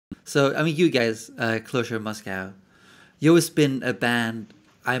So I mean, you guys, Closure Moscow, you always been a band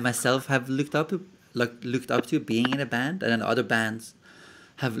I myself have looked up to being in a band, and then other bands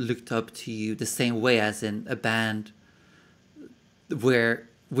have looked up to you the same way as in a band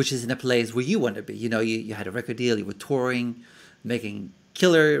which is in a place where you want to be. You know, you had a record deal, you were touring, making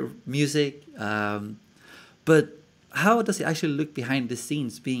killer music. But how does it actually look behind the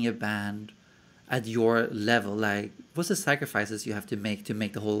scenes being a band at your level? Like, what's the sacrifices you have to make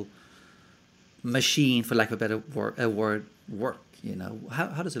the whole machine, for lack of a better word, work? You know,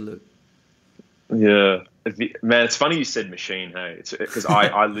 how does it look? Yeah, man, it's funny you said machine. Hey, it's because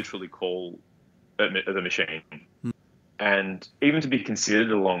I literally call it the machine, and even to be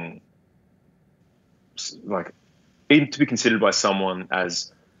considered like even to be considered by someone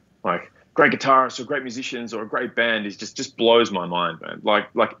as like great guitarists or great musicians or a great band is just blows my mind, man.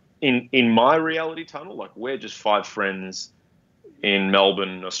 Like in my reality tunnel, like we're just five friends in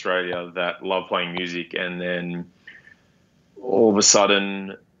Melbourne, Australia that love playing music, and then all of a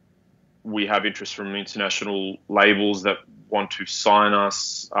sudden we have interest from international labels that want to sign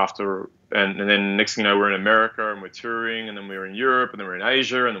us after, and then next thing you know, we're in America and we're touring, and then we're in Europe, and then we're in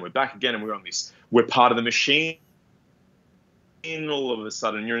Asia, and then we're back again, and we're part of the machine. All of a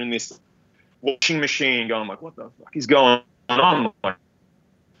sudden you're in this washing machine going like, what the fuck is going on? Like,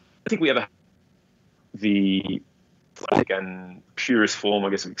 I think we ever the and purest form, I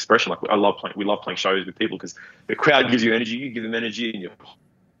guess, of expression. Like we love playing shows with people because the crowd gives you energy, you give them energy, and you're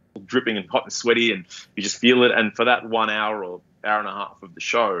dripping and hot and sweaty, and you just feel it. And for that 1 hour or hour and a half of the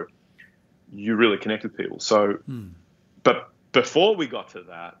show, you really connect with people. So, but before we got to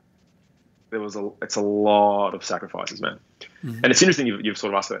that, it's a lot of sacrifices, man. And it's interesting you've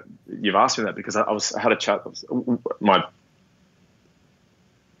sort of asked that. You've asked me that because I had a chat.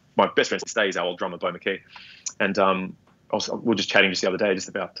 My best friend stays our old drummer Bo McKee, and we were just chatting just the other day just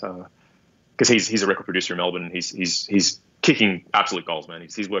about because he's a record producer in Melbourne. And he's kicking absolute goals, man.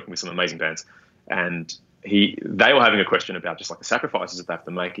 He's working with some amazing bands, and they were having a question about just like the sacrifices that they have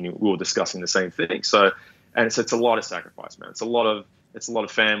to make, and we were discussing the same thing. So, and it's a lot of sacrifice, man. It's a lot of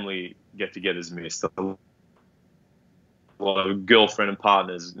family get-togethers missed. A lot of girlfriend and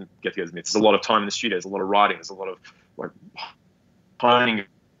partners get-togethers missed. There's a lot of time in the studio. There's a lot of writing. There's a lot of like honing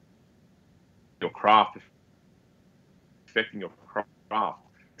your craft, affecting your craft.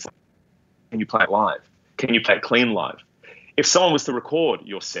 Can you play it live? Can you play it clean live? If someone was to record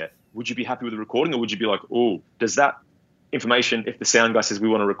your set, would you be happy with the recording, or would you be like, oh, does that information, if the sound guy says we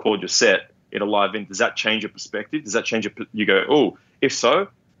want to record your set in a live event, does that change your perspective? Does that change you go, oh, if so,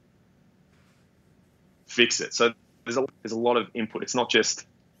 fix it. So there's a lot of input. It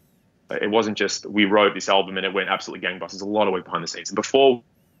wasn't just we wrote this album and it went absolutely gangbusters. There's a lot of work behind the scenes. And before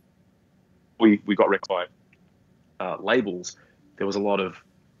we got recorded by labels, there was a lot of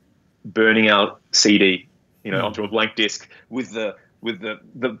burning out CD, onto a blank disc with the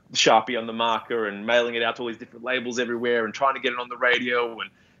Sharpie on the marker and mailing it out to all these different labels everywhere and trying to get it on the radio and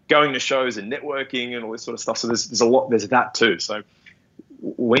going to shows and networking and all this sort of stuff. So there's that too. So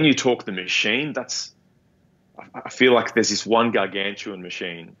when you talk the machine, I feel like there's this one gargantuan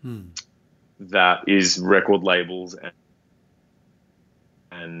machine that is record labels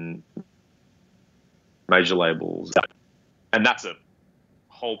and major labels. And that's a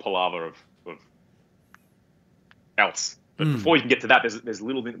whole palaver of else. But before you can get to that, there's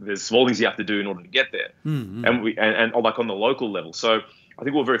small things you have to do in order to get there. And like on the local level. So I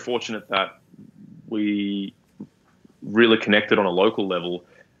think we're very fortunate that we really connected on a local level.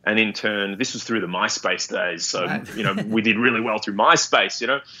 And in turn, this was through the MySpace days. So, we did really well through MySpace,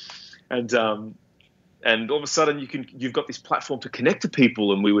 and all of a sudden you've got this platform to connect to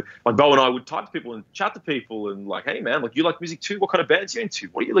people. And we would, like Bo and I would type to people and chat to people and like, hey man, like you like music too? What kind of bands are you into?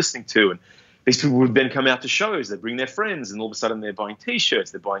 What are you listening to? And these people would then come out to shows, they'd bring their friends, and all of a sudden they're buying T-shirts,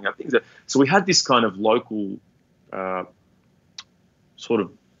 they're buying other things. So we had this kind of local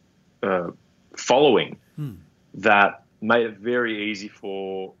following that made it very easy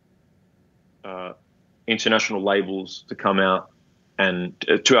for international labels to come out and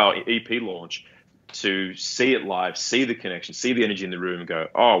to our EP launch, to see it live, see the connection, see the energy in the room and go,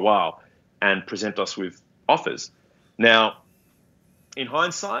 oh, wow, and present us with offers. Now, in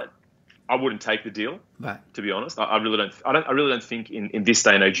hindsight, I wouldn't take the deal, right, to be honest. I really don't think in this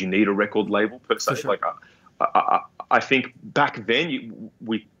day and age you need a record label per se. Sure. Like I think back then you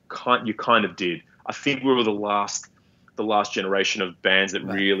kind of did. I think we were the last generation of bands that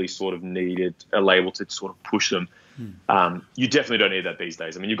really sort of needed a label to sort of push them. You definitely don't need that these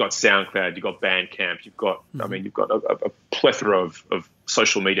days. I mean, you've got SoundCloud, you've got Bandcamp, you've got you've got a plethora of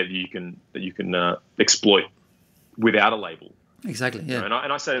social media that you can exploit without a label. Exactly. You know, Yeah.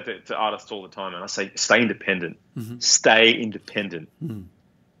 and I say it to artists all the time, and I say, stay independent. Mm-hmm. Stay independent. Mm-hmm.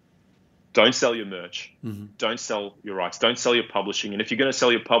 Don't sell your merch. Mm-hmm. Don't sell your rights. Don't sell your publishing. And if you're going to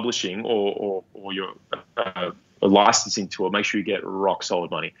sell your publishing or your licensing tour, make sure you get rock solid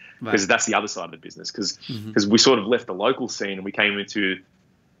money, because Right. that's the other side of the business. Mm-hmm. Because we sort of left the local scene and we came into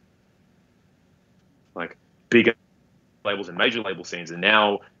like bigger labels and major label scenes, and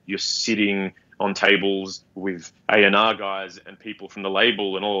now you're sitting on tables with A&R guys and people from the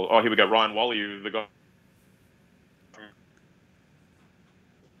label and all. Oh, here we go, Ryan Wally, the guy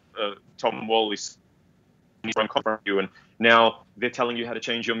from Tom Wally's from you, and now they're telling you how to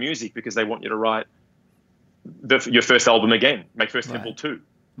change your music because they want you to write your first album again, make First Temple 2.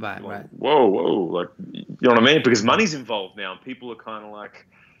 Right. Like, Right. whoa, like, you know what I mean? Because money's involved now, and people are kind of like,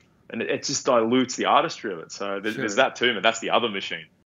 and it just dilutes the artistry of it. So there's Sure. that too, but that's the other machine.